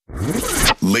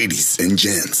Ladies and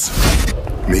gents,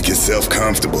 make yourself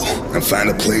comfortable and find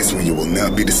a place where you will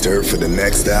not be disturbed for the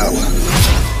next hour.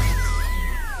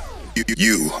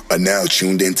 You are now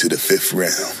tuned into the fifth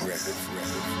round.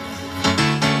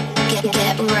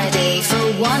 Get ready for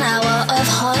 1 hour of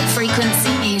high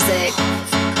frequency music.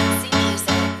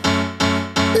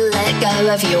 Let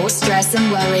go of your stress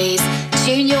and worries.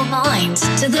 Tune your mind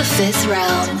to the fifth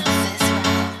realm.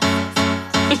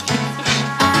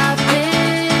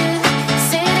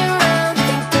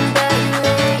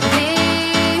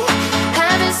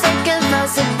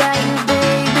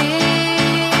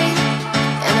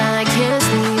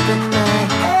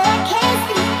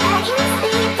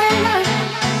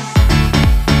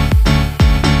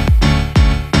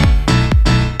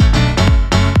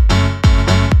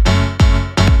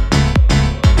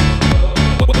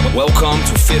 Welcome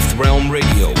to Fifth Realm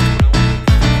Radio.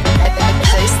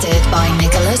 Hosted by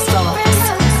Nicholas Fox.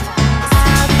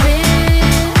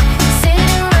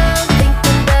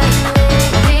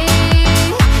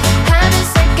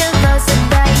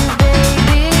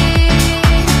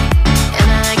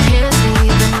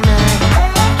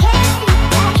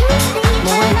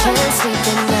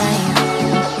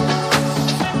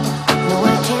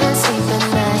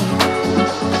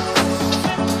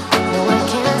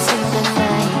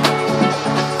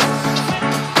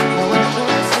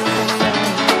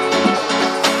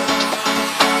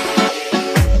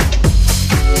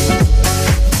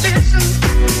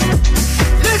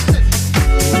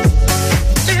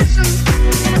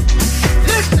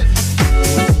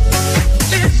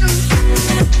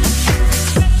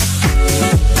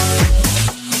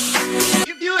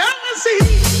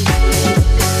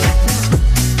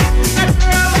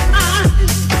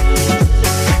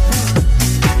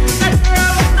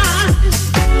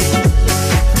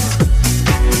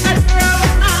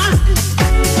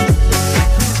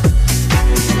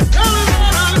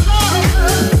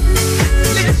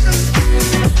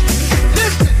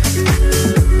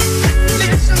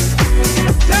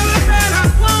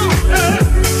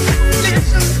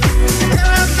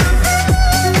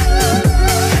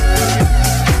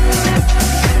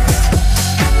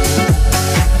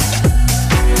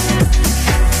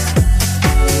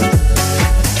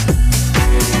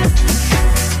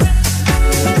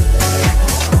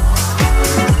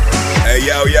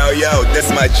 Yo, this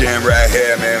my jam right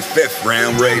here, man. Fifth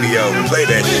Round Radio. Play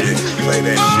that shit. Play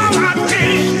that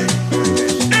shit.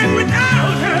 And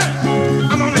without her,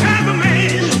 I'm gonna have a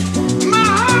man. My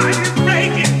heart is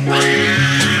breaking.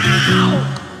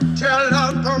 Tell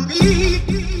love for me.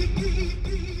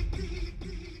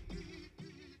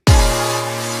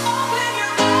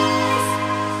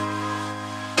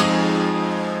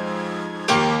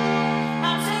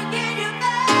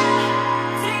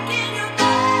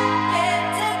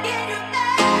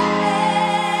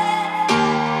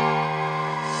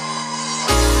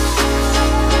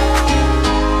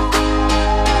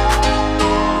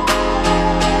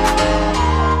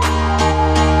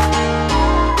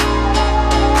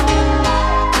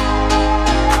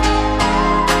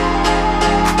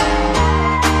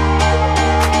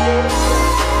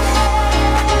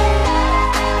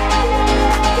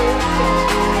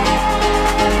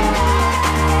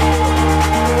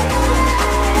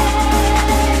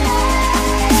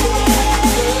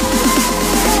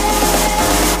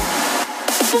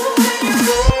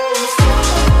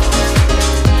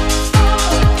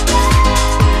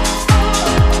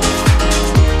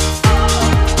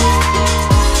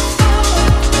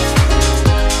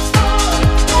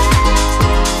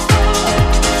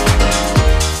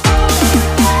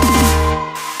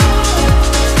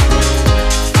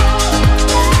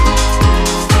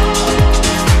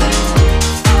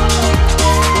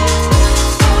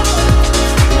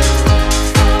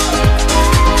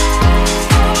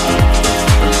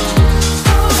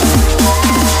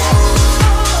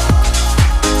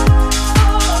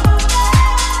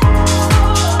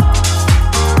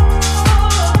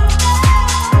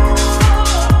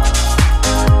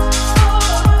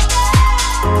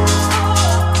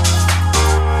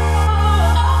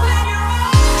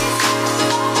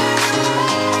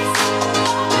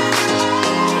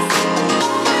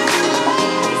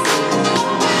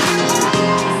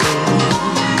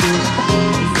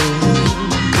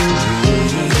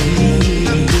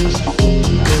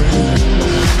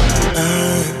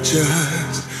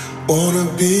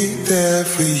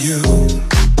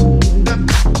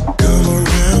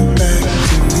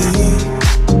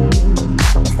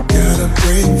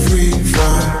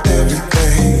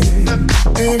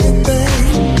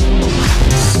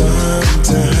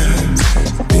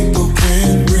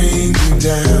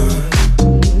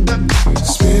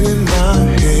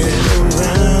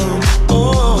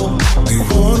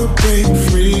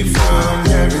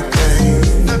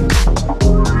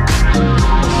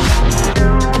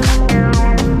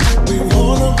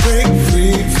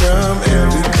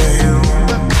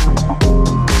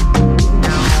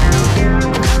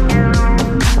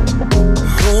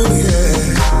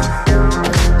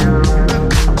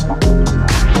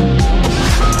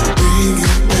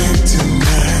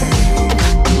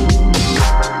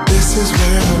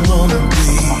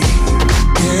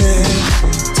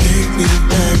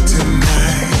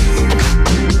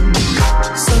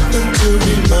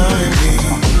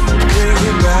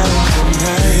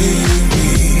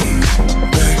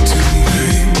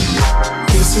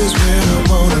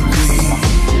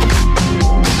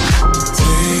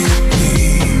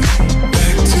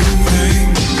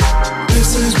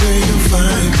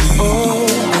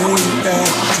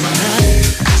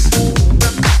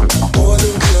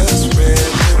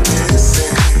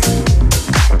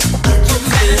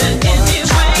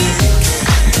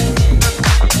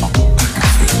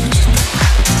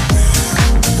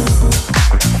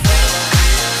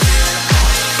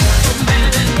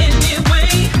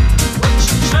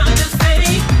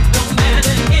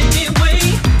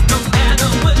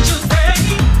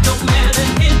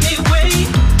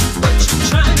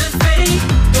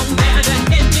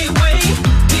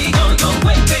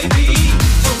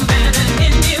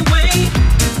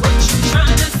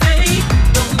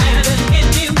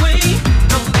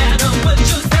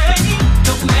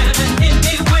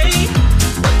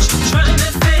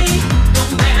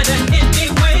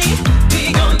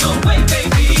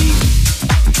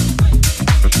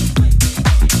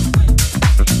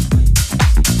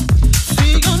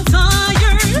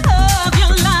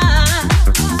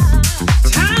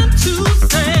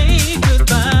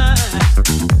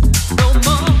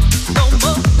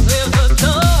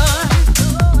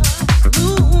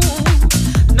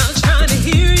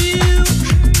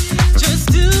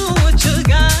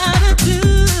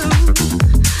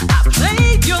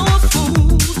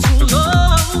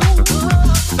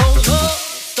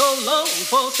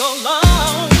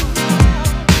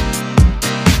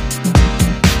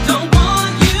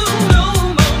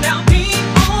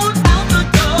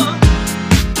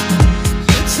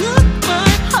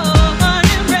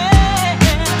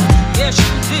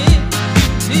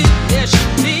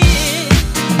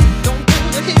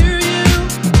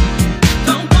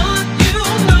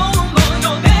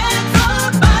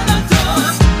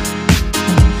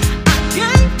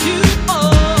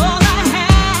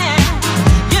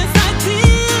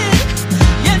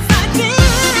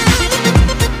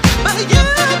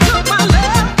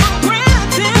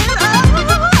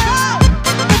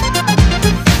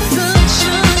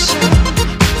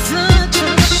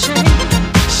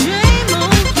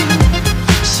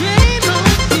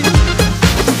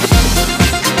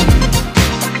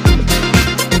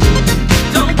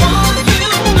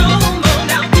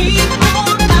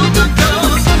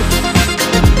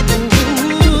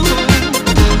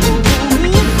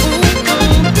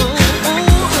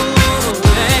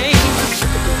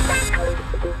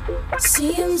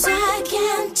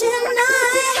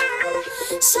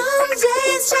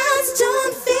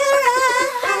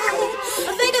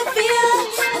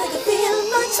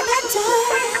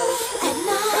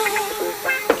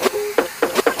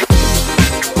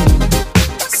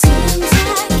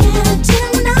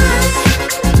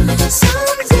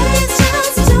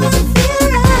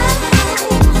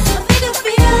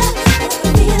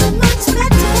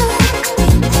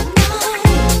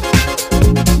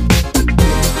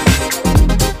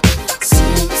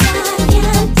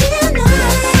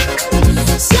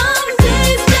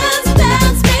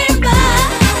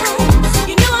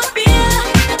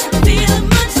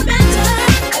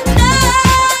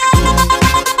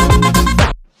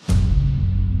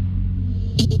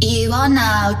 are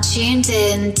now tuned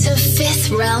in to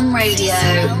Fifth Realm Radio.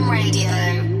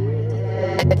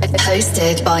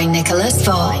 Hosted by Nicholas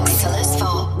Fox.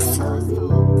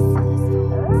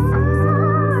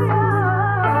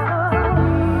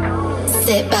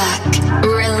 Sit back,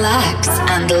 relax,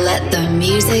 and let the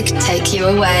music take you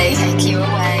away.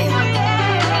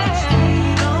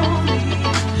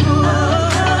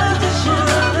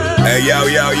 Hey,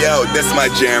 yo, this is my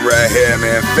jam right here,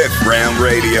 man. Fifth Round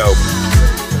Radio.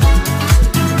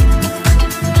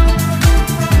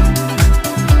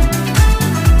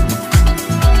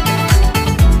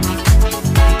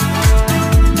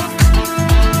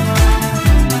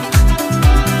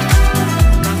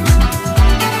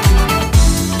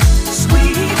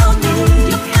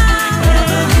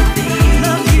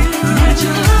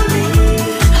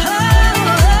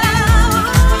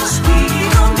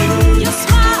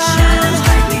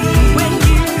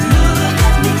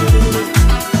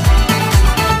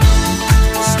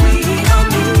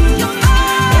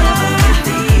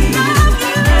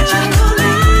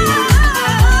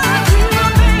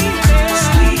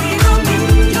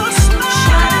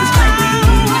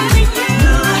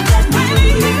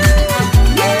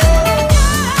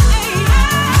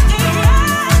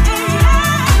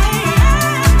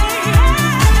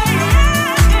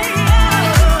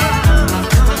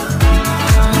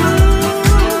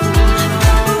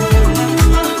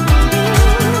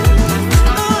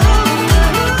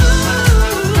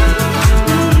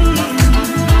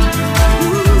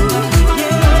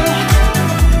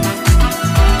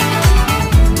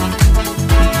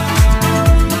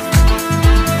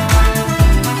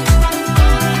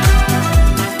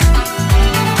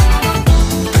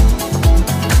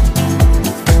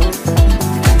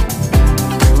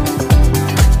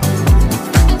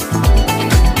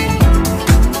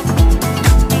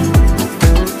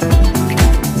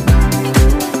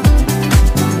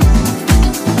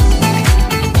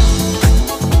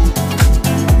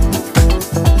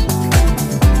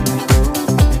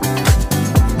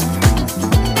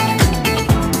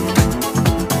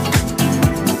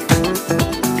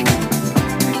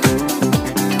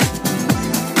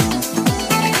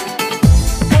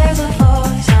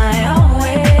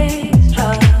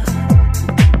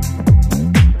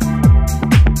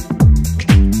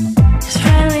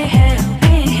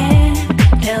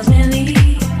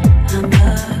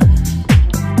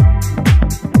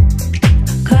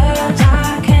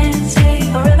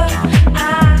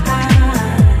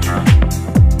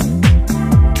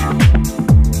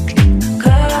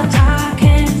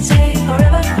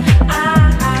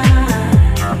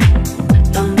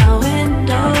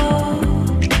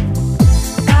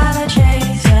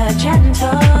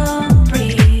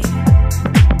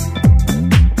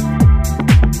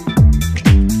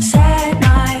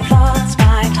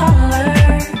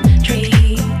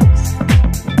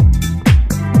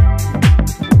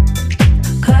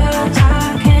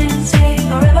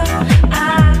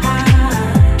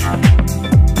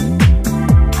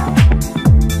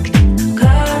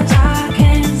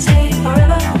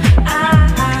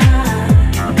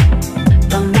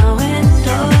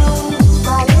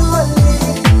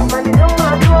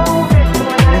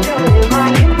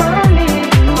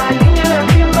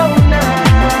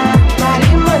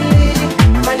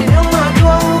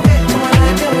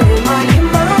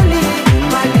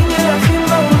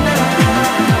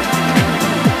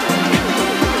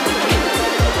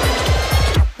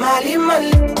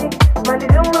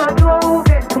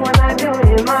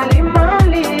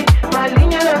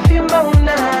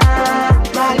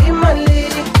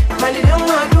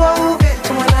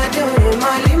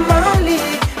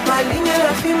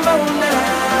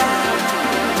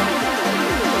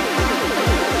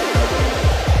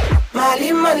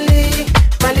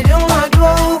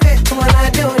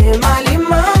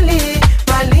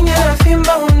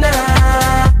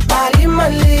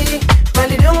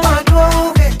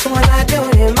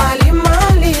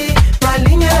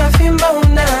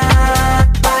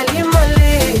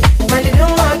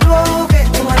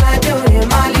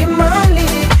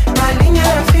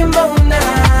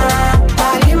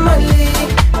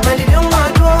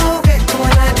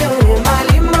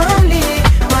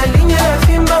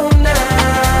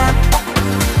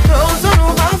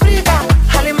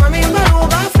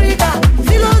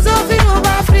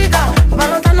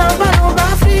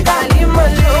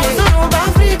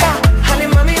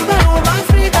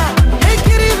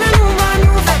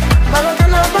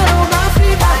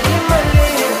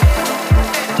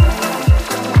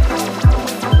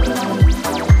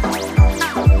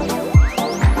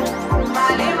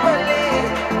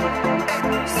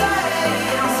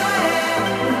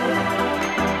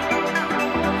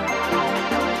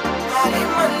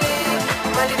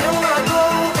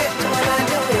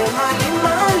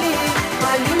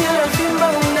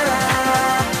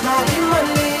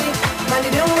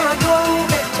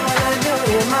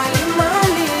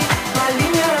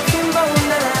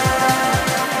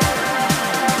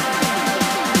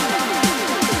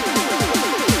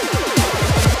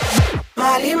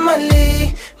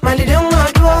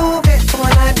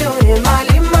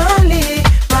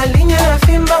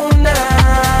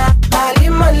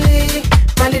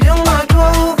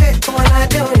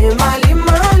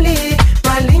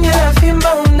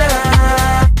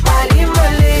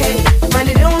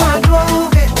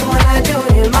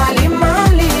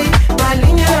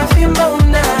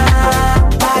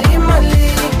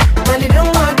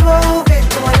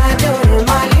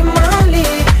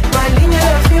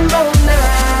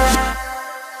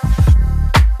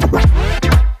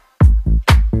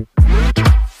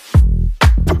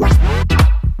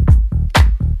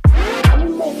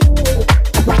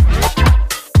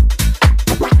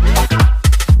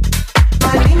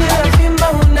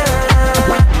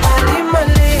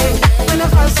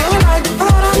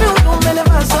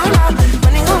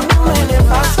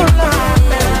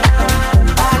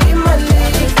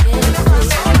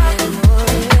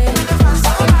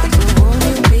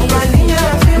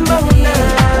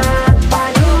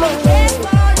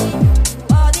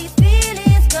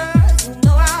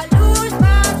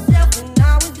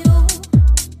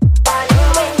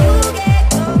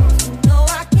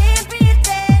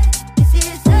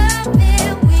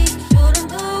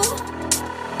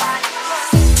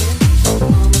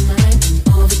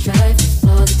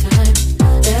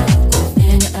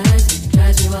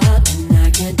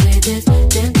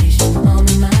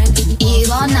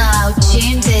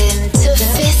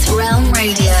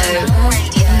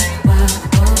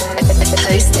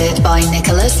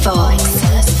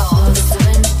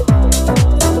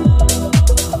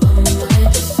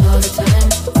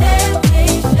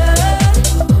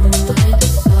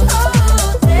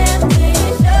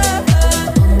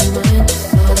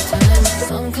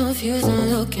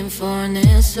 for an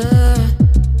answer.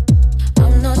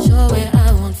 I'm not sure where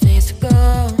I want things to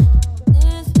go.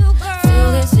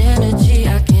 Feel this energy,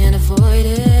 I can't avoid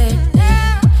it.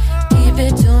 Keep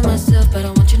it to myself, but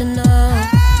I want you to know.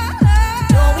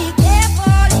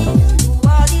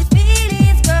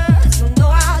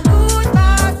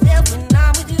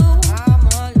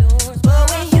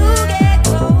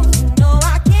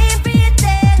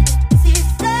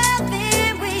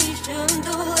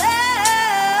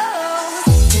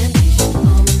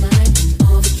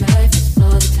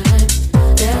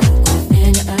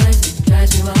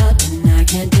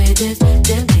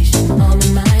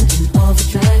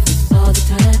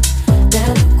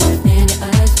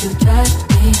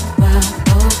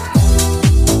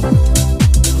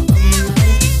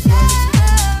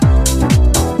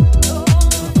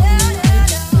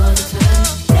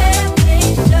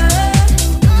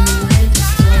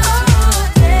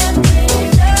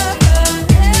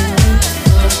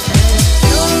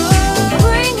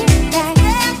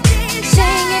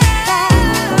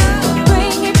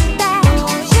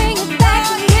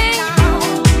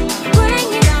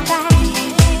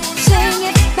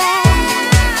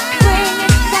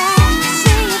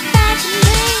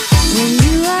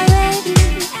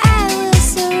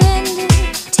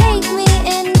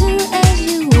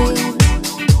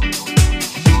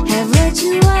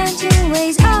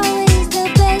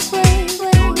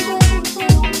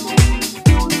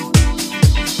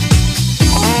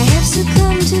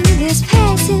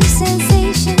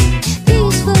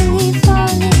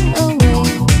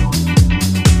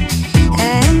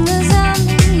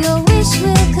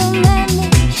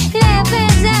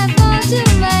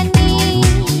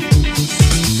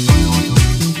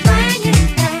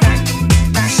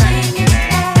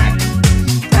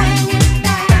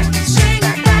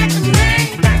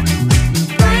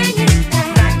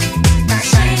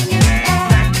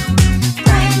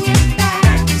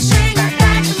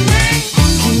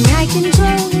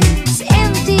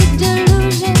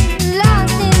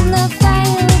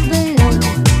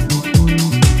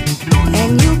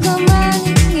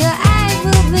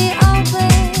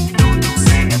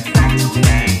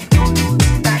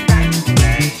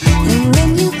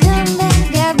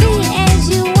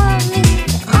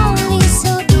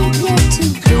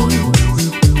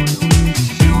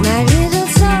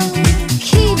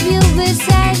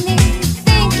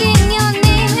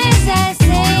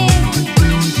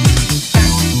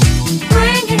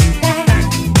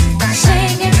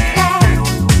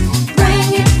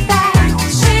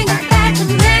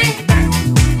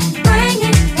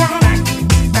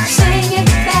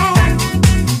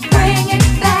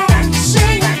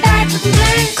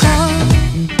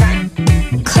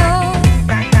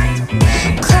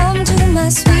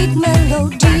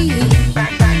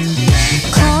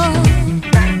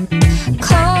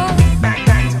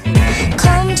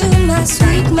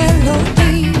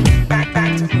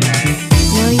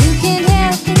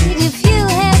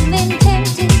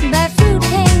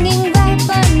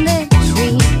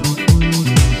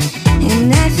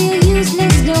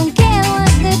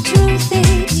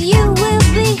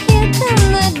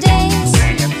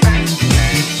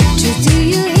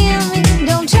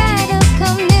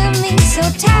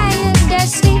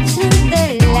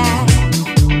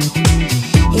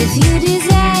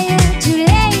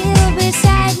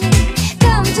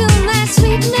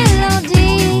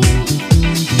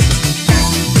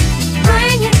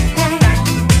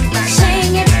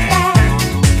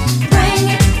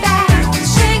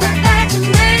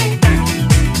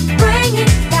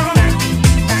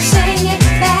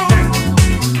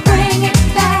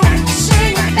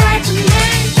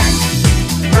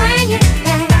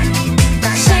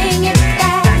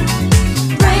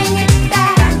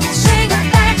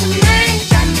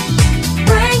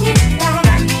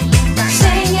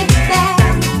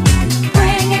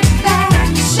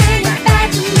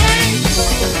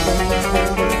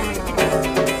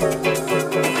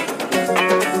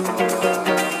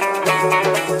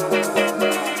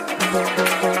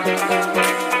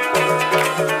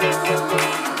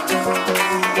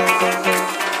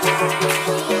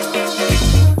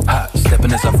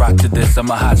 I'm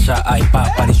a hot shot, I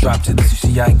pop, bodies drop to this. You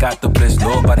see, I ain't got the bliss,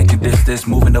 nobody can diss this.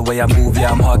 Moving the way I move,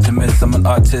 yeah, I'm hard to miss. I'm an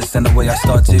artist, and the way I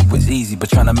started was easy, but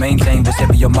trying to maintain was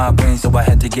heavy on my brain, so I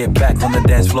had to get back on the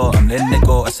dance floor. I'm letting it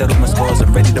go, I settled my scores,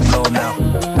 I'm ready to blow now.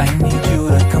 I need you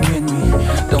to come with me,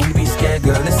 don't be scared,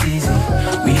 girl, it's easy.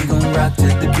 We gon' rock to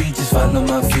the beat, just follow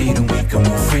my feet, and we can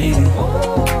move freely.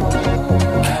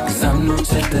 Cause I'm new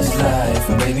to this life,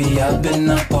 and baby, I've been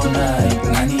up all night,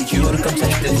 and I need you to come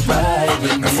take this ride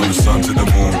with me. And from the sun to the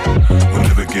moon, we'll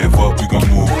never give up, we gon'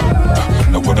 move.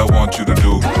 Now what I want you to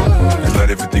do is light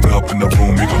everything up up in the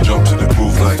room, we gon' jump to the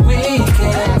groove like we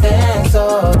can dance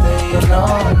all day and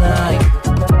all night.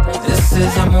 This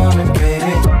is our moment,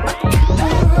 baby.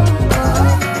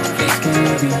 Please can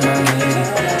you be my lady?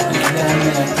 You got me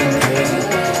acting crazy.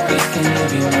 Please can you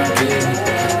be my baby?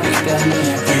 You got me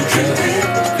acting crazy.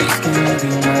 Please can you be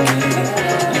my lady?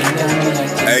 You got me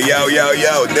acting Hey, yo, yo,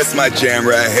 yo, this my jam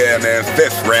right here, man.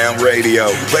 Fifth Round Radio.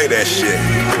 Play that shit.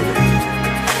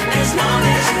 As long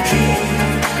as you keep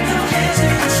your hands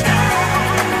in the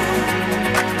sky,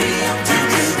 be up to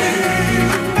the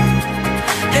day.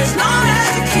 As long as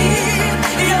you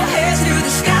keep your hands to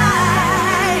the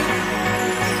sky,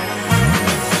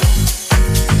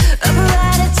 a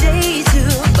brighter day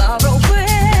tomorrow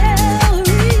will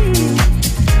reach.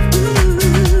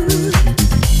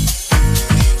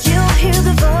 You'll hear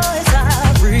the voice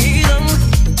of freedom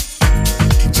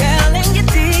telling you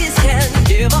this can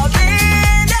never be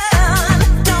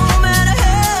done. Don't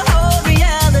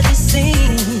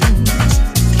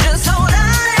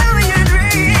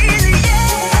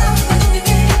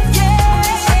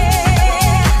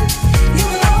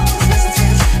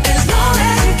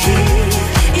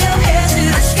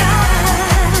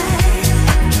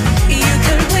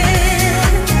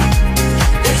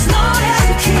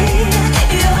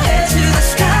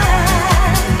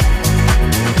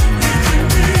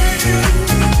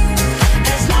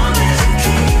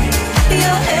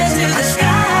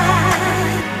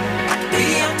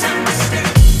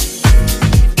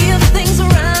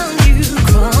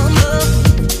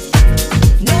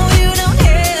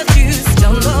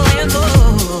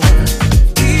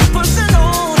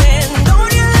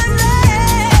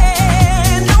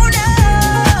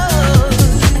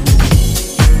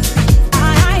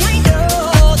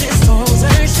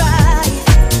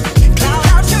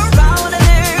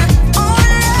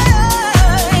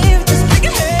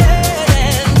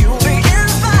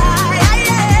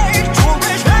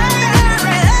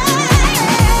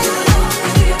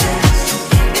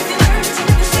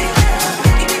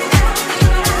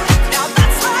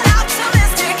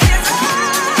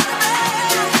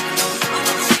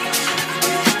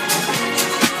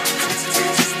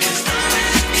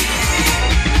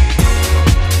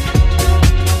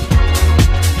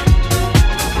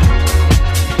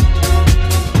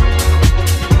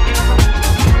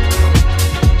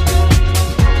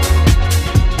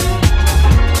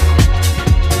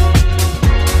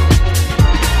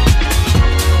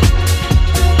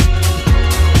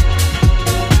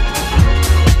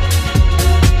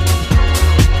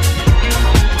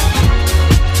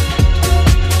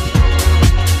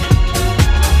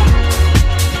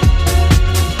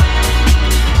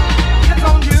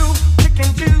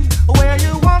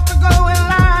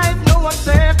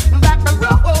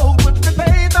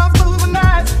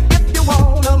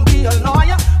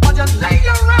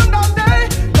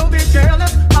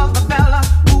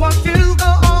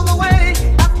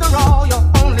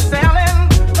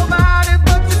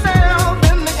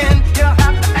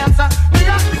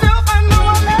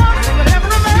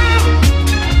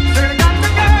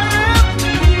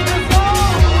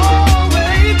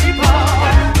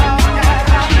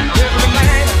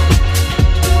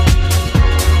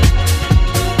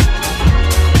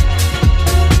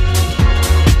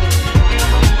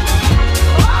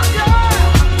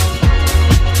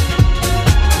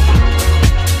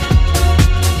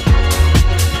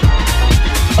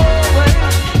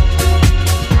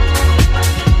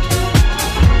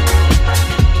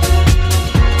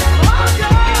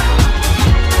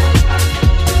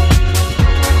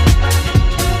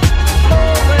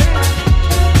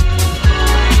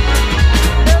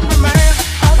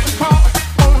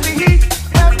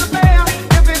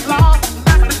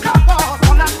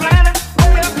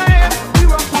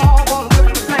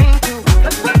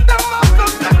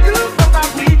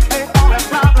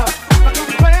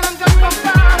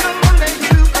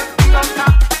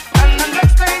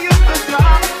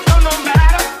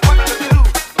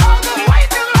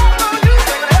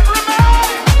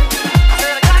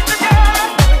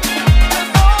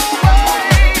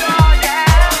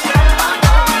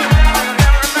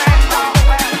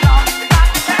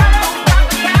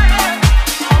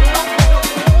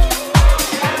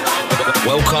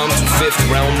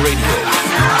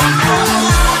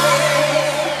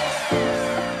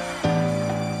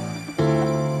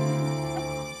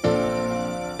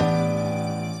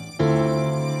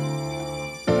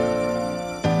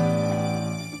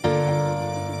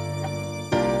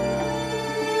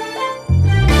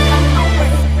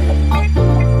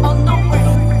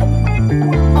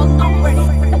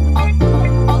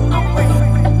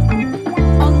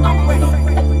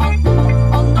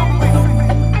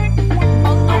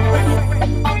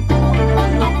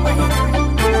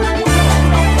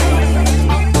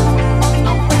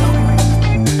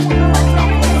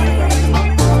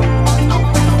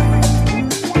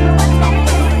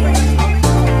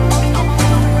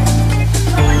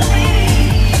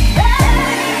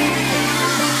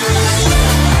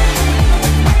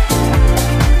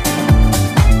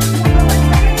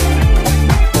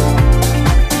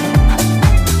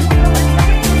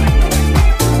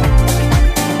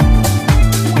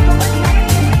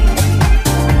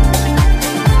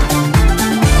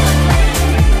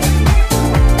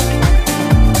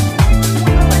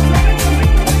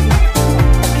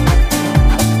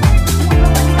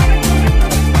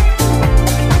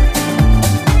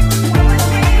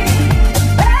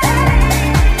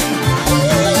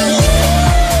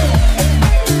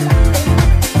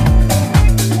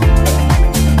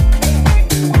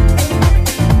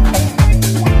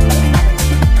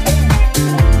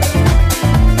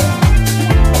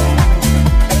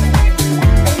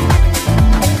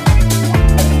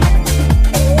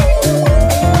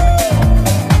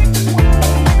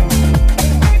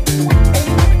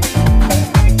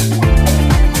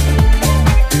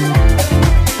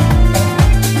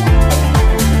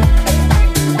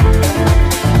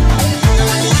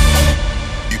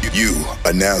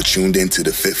are now tuned into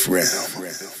the fifth round.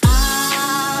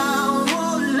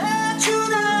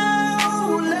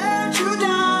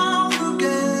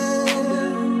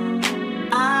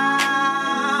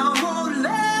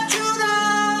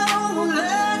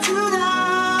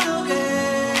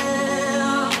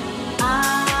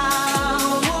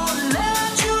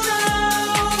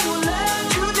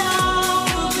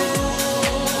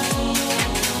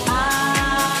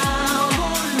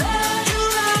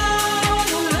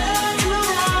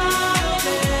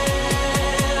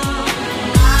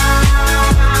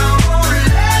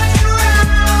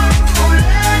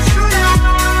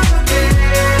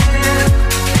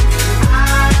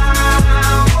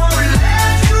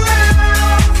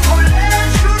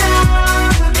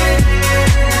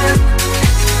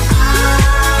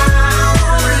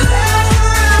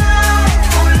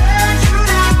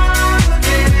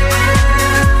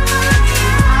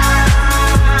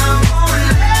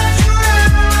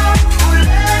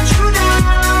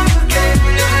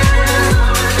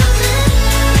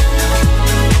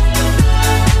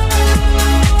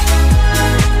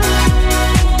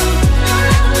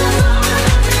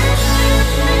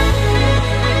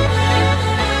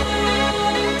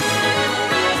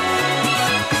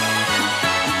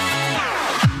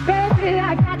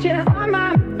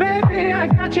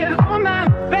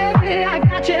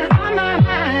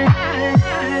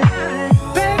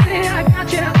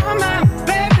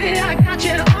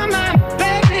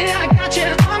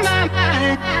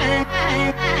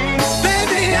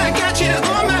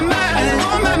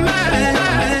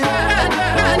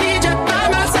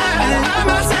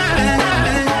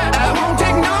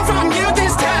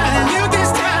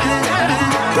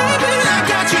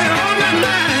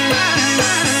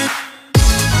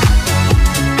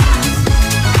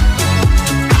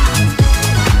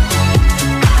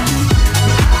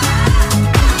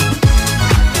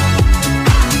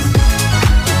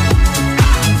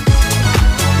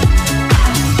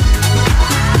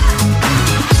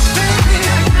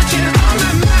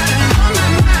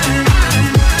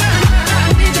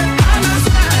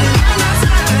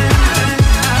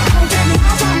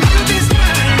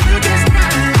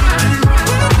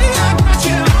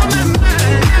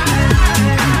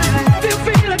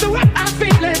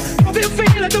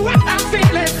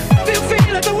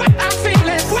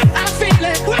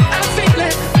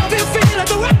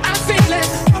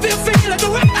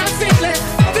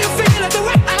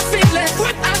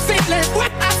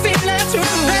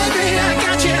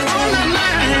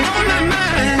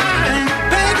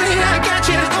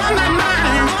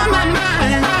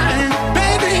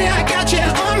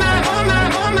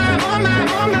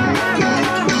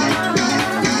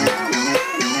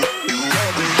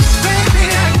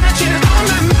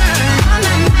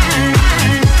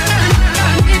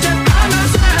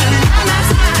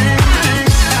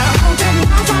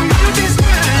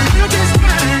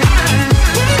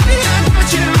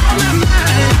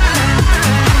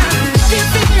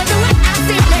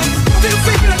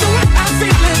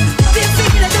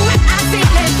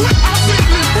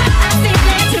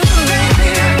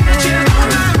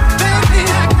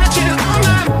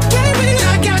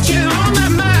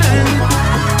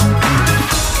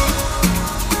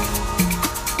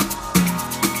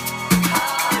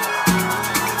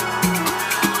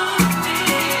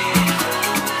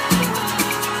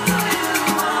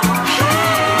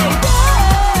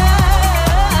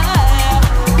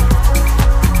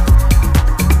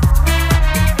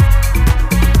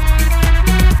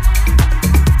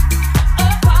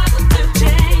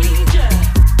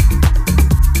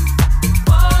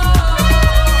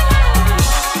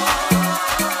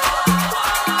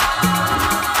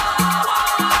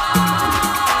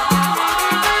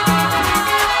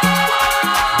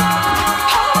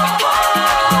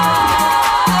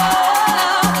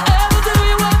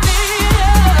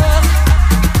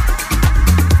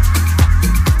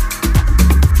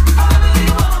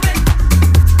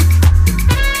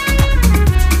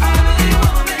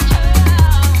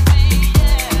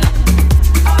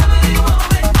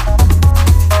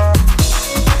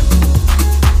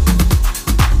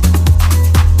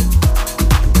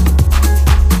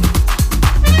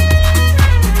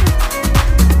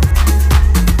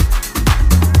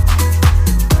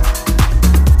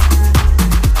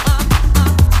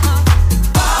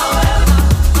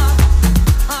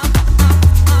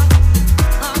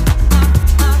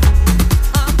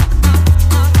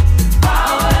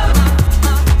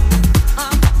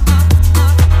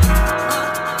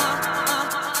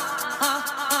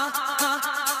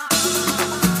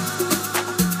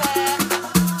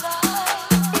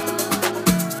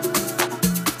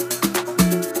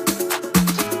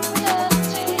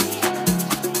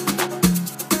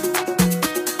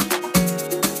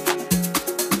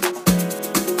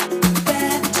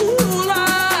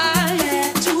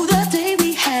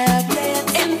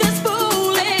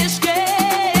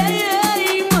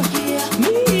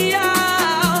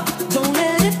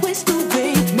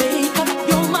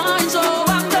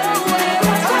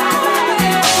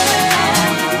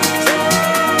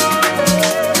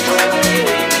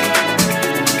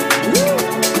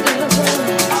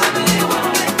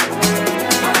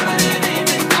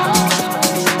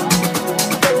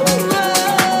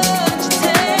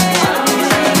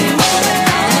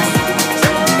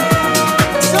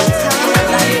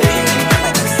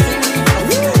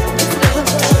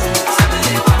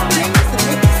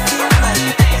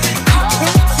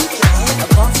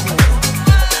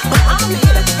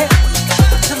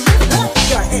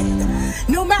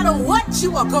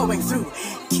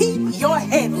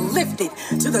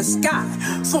 the sky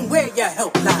from where your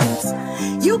help lies.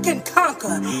 You can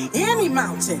conquer any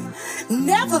mountain,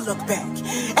 never look back,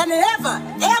 and never,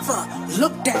 ever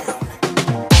look down.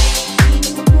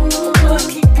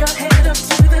 Keep your head up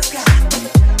to the sky.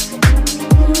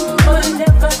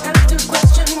 Never have to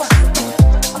question why.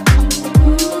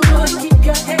 Keep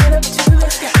your head up to the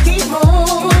sky. Keep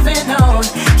moving on.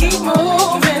 Keep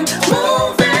moving,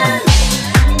 moving.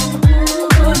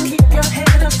 Keep your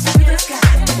head up to the sky.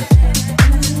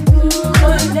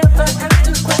 Never have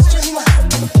to question why.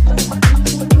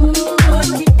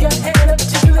 Keep your head up to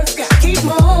the sky. Keep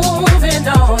moving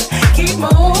on. Keep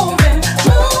moving,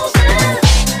 moving.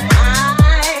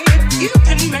 You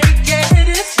can make it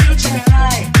if you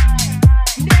try.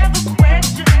 Never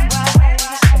question why.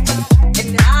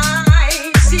 And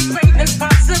I see greatness,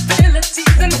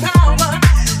 possibilities, and power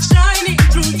shining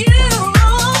through you.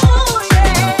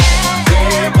 Yeah.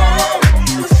 Keep on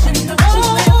pushing the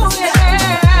oh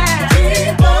yeah.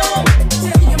 Keep on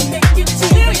till you make it to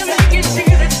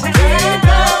the top. Keep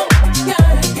on,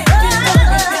 gotta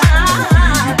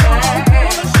get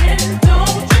it.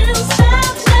 Don't you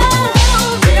stop now.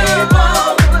 Keep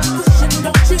on pushing,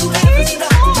 don't you ever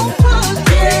stop.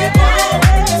 Keep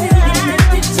on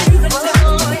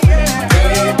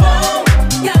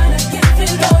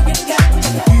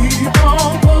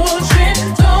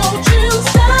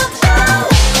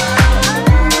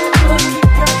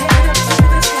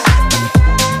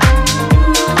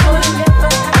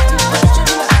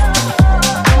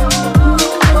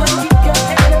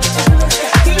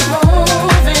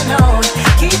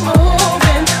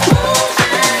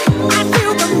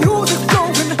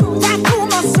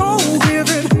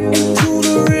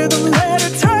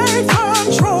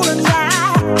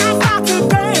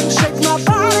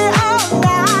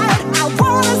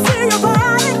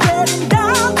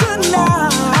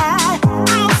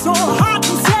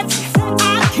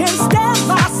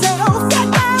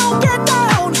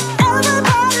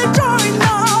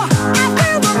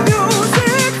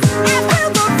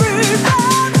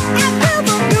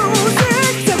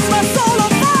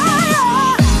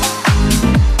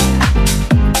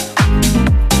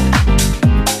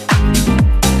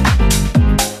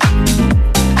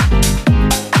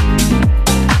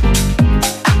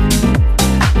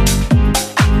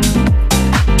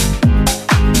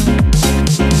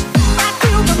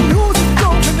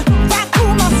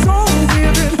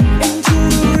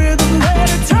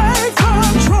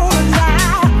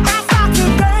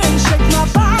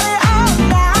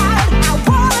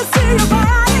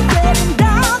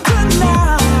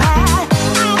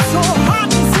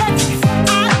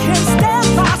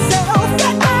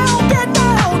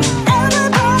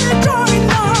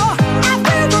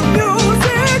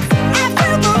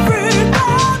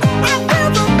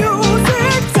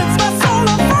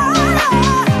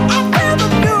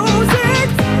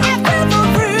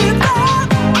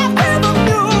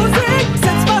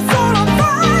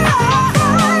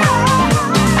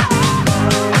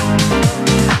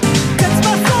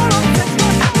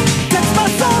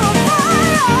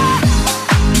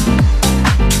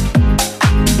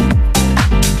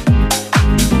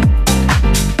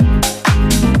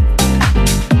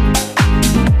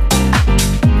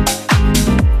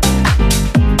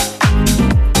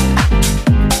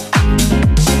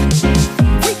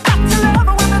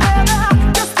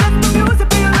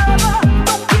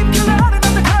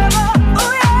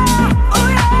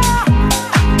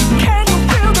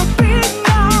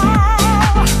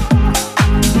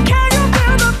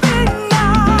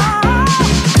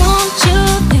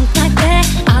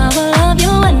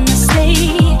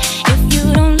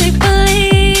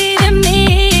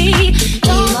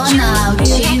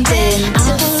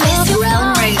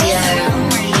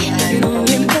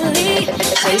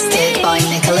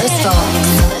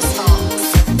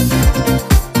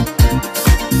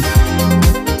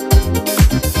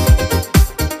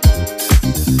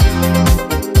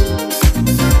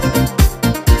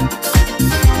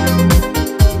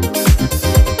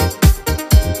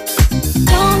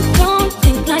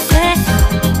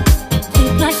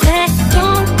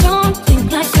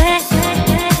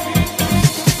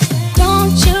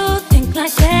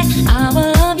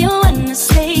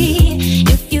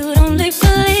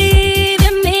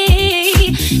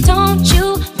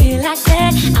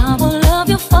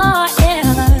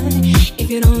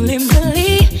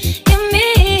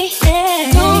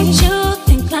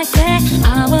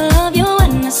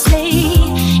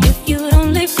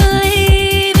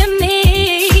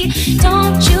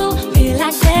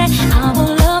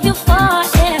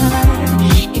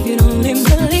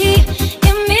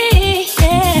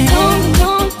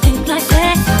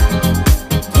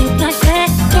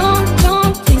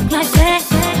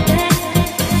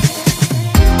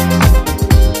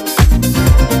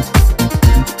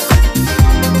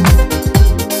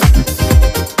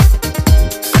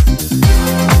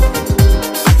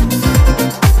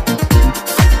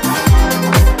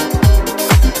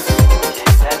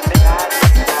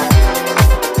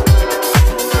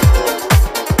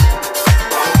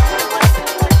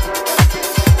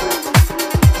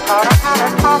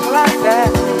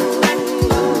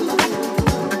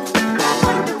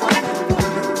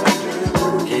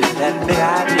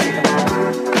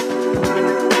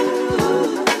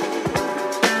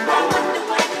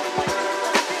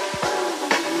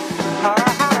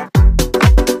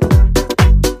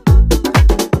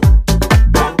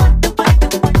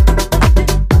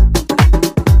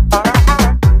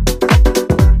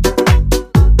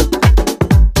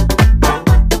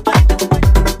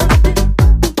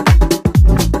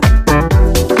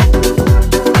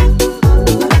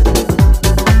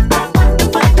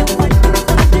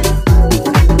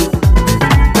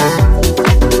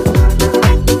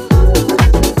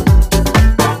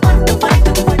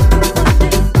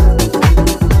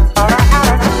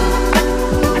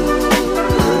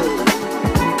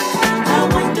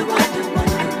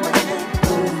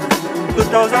Put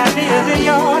those ideas in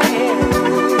your head.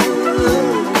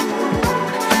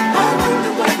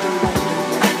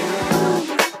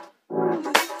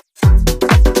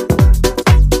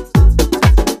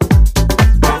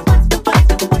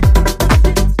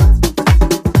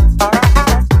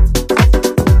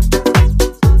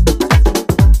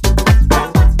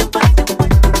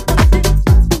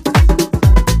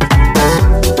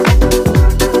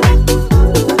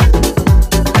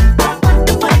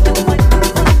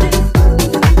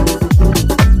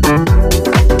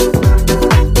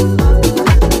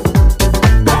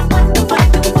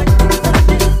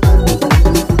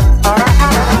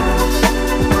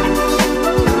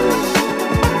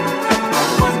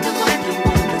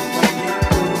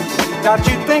 Got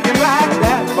you thinking like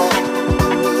that, boy.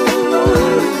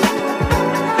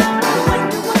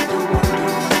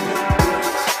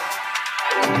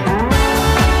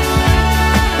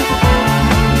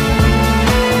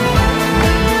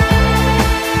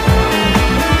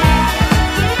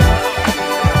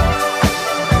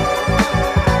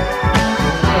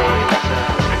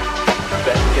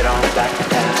 Better get on back to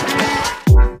town.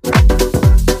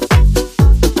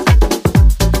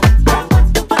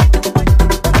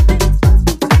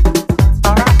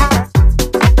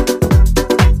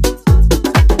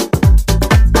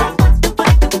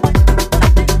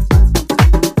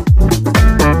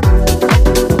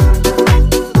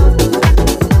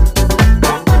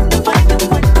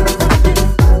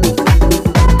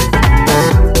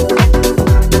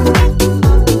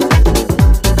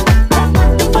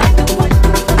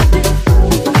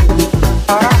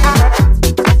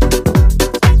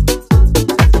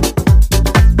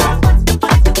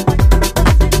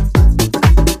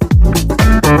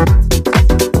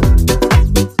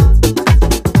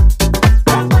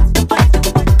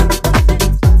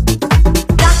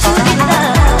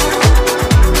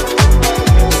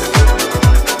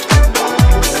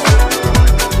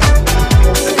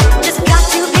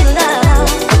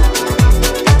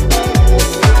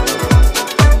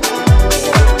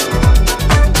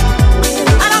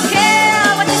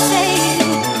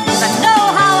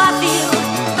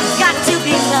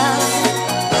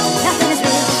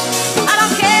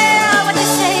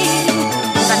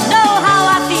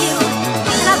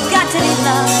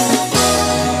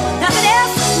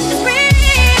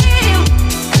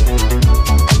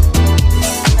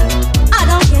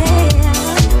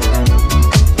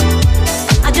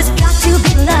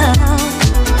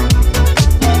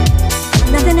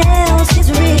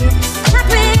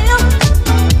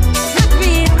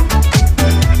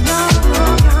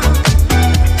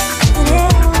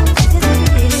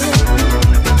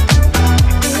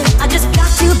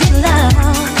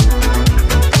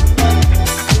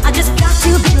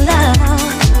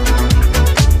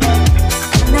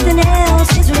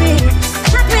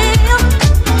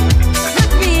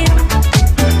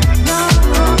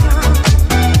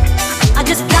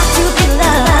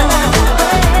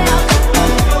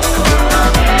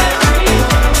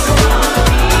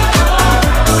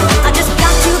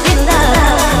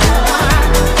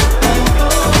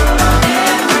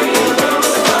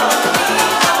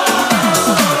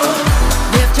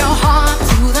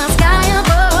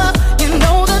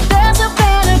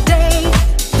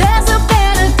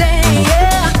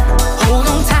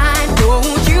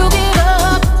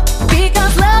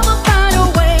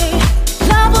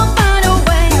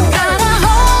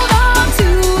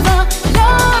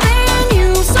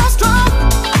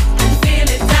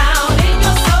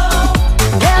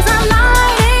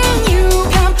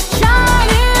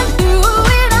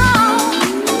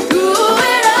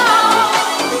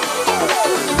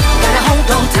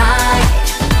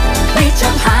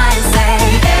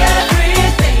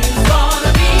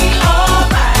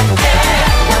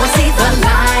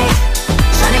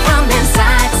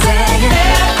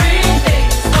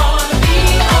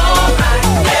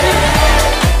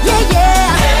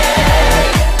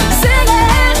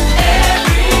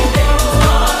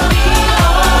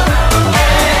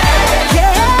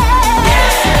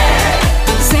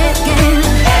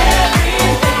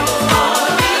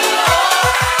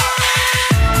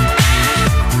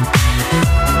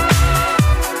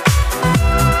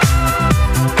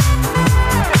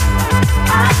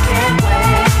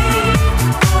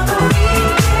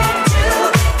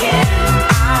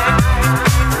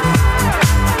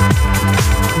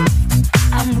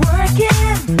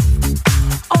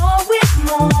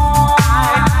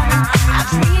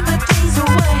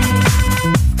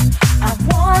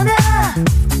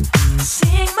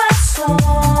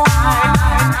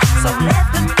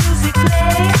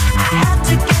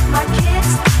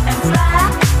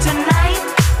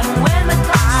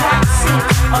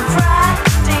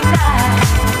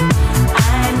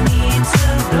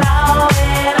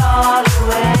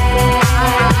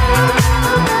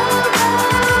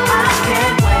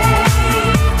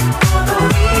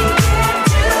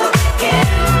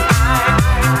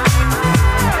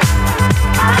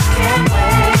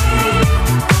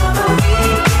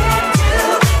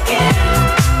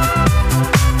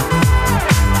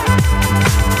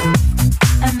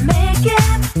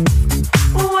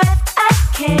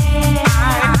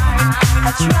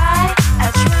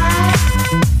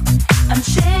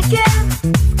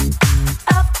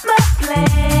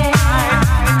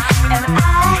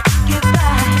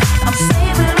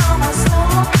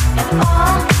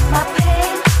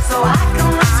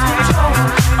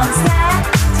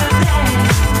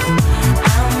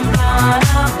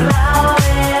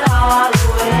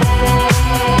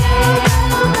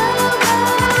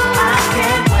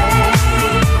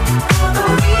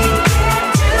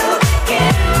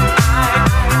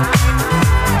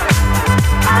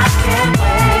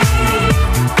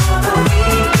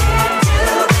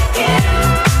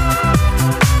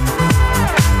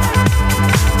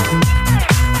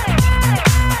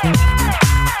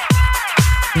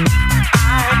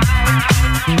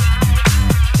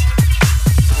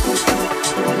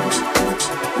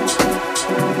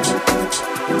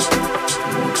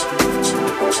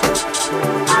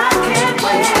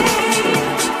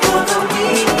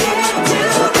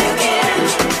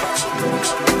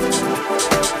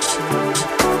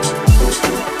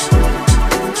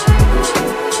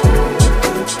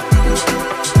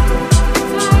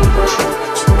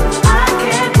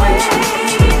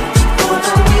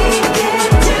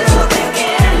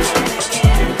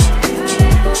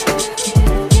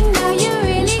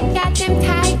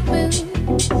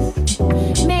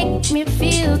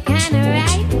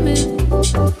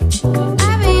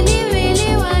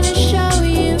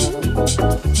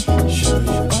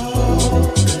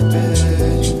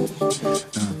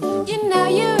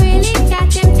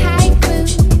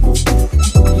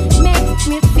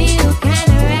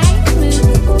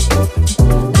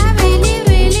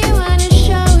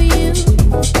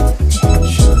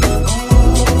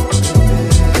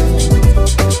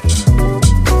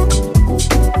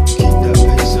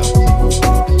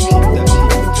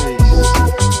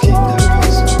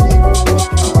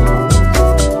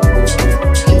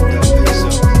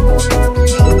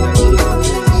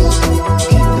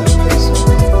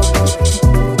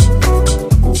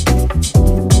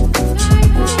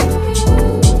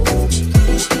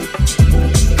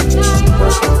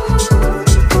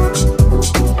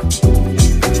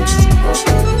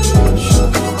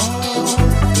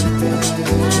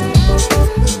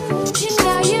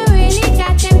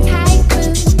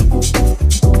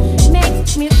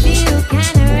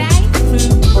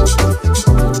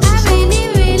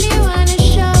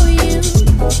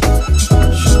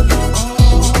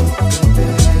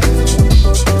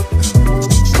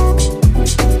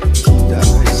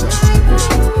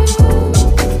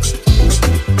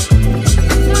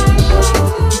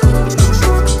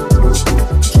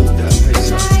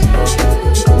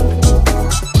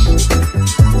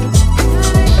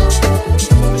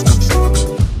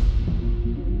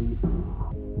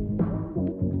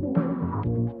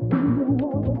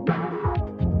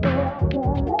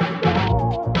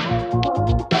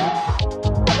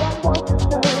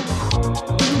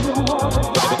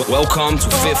 Welcome to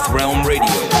Fifth Realm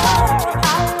Radio.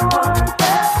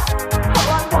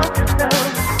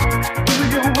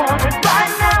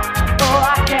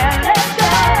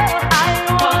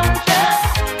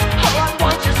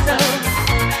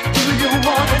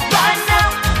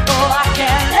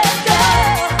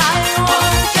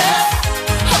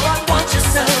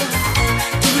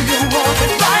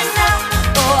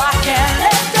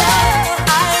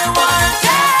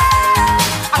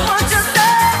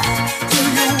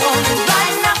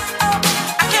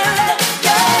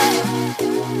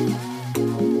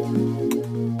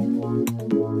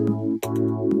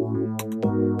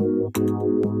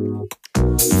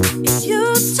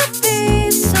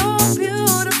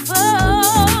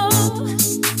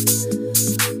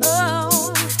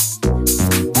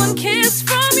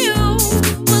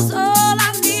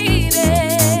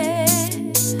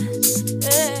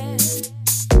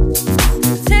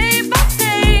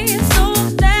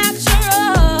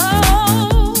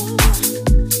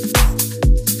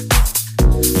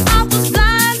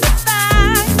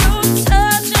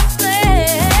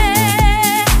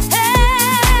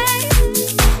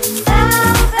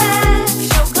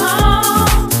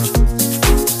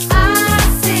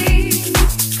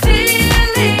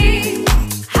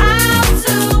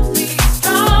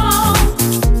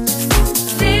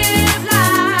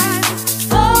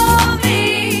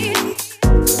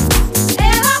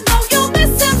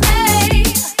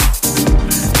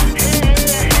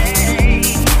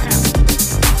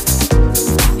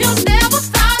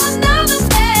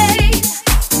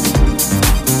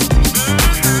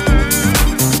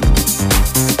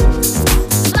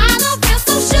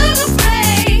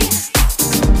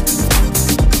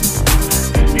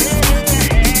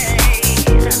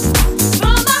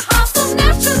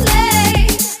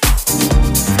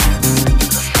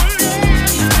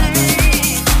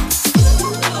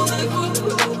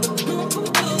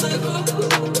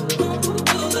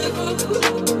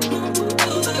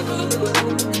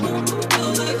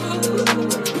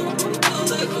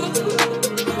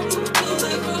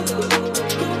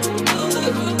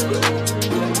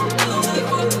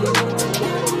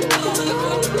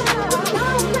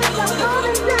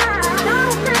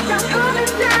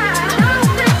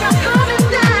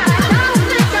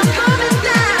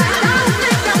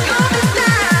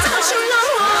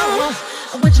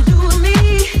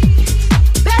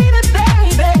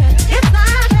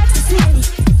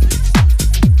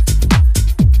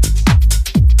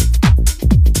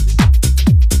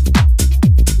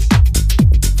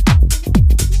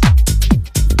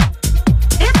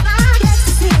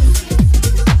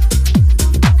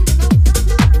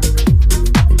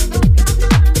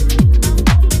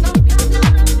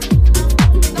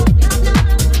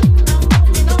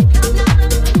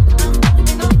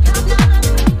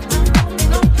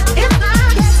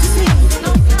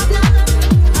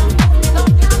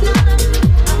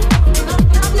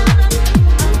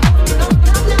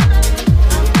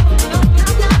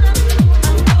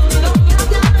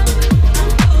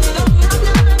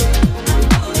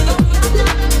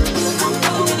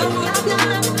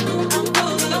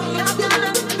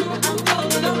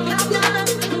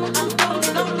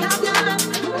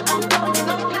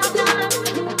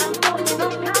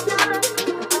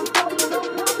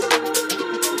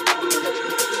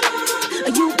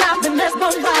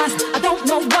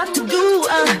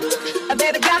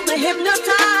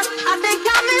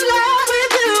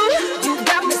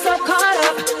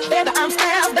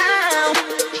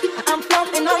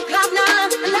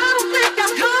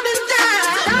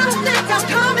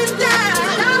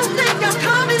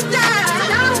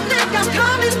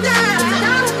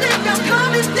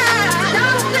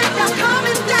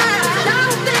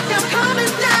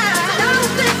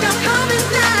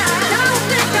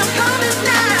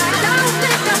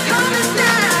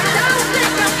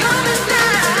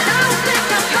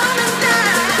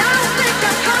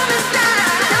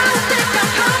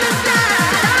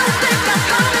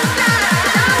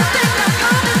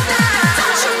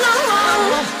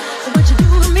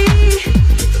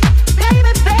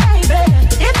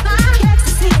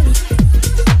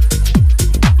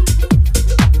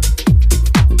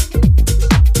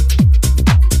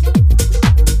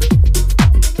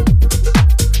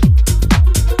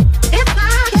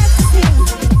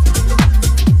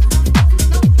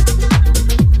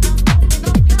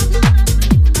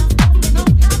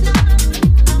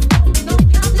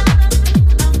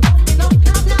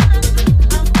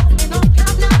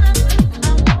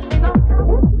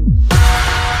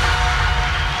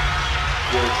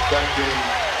 We're expecting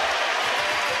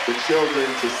the children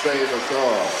to save us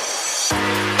all.